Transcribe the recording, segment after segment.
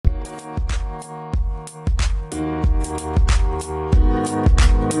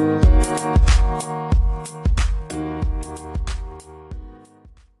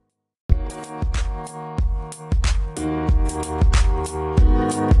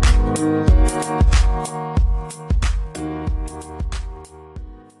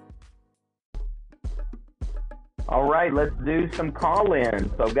right, let's do some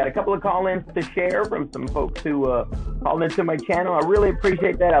call-ins. So I've got a couple of call-ins to share from some folks who called into my channel. I really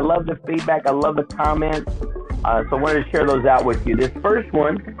appreciate that. I love the feedback. I love the comments. So I wanted to share those out with you. This first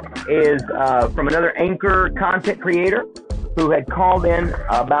one is from another Anchor content creator who had called in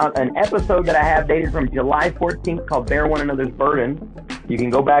about an episode that I have dated from July 14th called Bear One Another's Burden. You can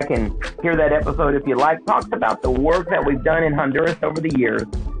go back and hear that episode if you like. Talks about the work that we've done in Honduras over the years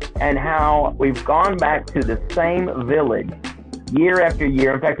and how we've gone back to the same village year after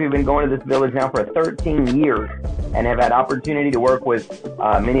year. In fact, we've been going to this village now for 13 years and have had opportunity to work with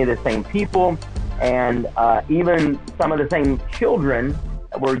many of the same people and even some of the same children.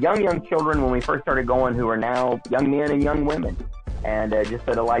 Were young children when we first started going who are now young men and young women. And just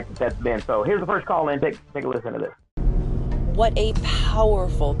the delight that's been. So here's the first call in. Take a listen to this. What a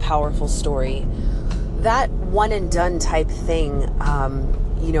powerful, powerful story. That one and done type thing,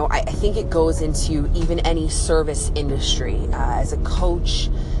 I think it goes into even any service industry. As a coach,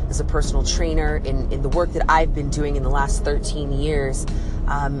 as a personal trainer, in the work that I've been doing in the last 13 years,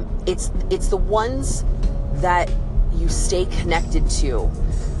 it's the ones that you stay connected to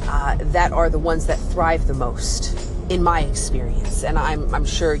that are the ones that thrive the most, in my experience. And I'm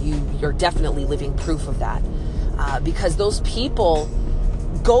sure you're definitely living proof of that. Because those people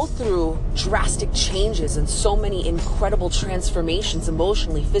go through drastic changes and so many incredible transformations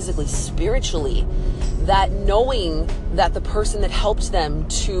emotionally, physically, spiritually, that knowing that the person that helped them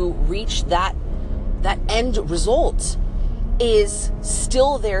to reach that end result is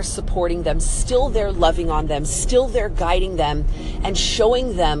still there supporting them, still there loving on them, still there guiding them and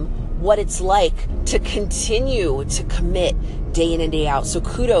showing them what it's like to continue to commit day in and day out. So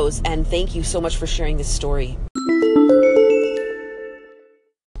kudos and thank you so much for sharing this story.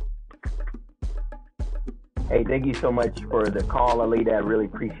 Hey, thank you so much for the call, Alita. I really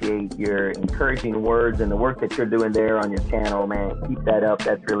appreciate your encouraging words and the work that you're doing there on your channel, man. Keep that up.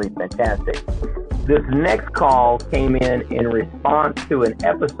 That's really fantastic. This next call came in response to an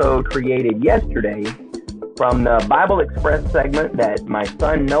episode created yesterday from the Bible Express segment that my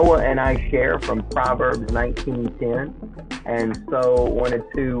son Noah and I share from Proverbs 19:10. And so wanted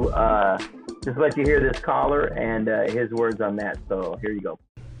to just let you hear this caller and his words on that. So here you go.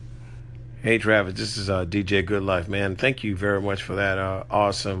 Hey Travis, this is DJ Good Life, man. Thank you very much for that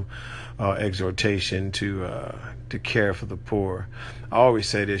awesome exhortation to care for the poor. I always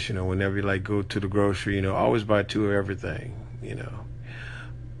say this, whenever you go to the grocery, always buy two of everything.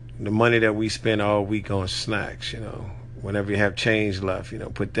 The money that we spend all week on snacks, whenever you have change left,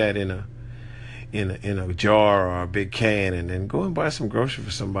 put that in a jar or a big can, and then go and buy some groceries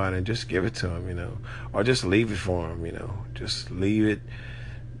for somebody and just give it to them, or just leave it for them, just leave it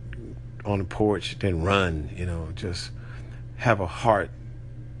on the porch, then run, just have a heart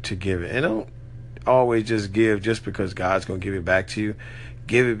to give it. And don't always just give just because God's going to give it back to you.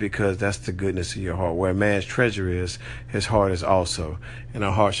 Give it because that's the goodness of your heart. Where a man's treasure is, his heart is also. And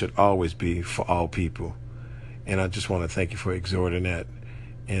our heart should always be for all people. And I just want to thank you for exhorting that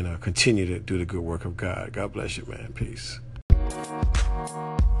and continue to do the good work of God. God bless you, man. Peace.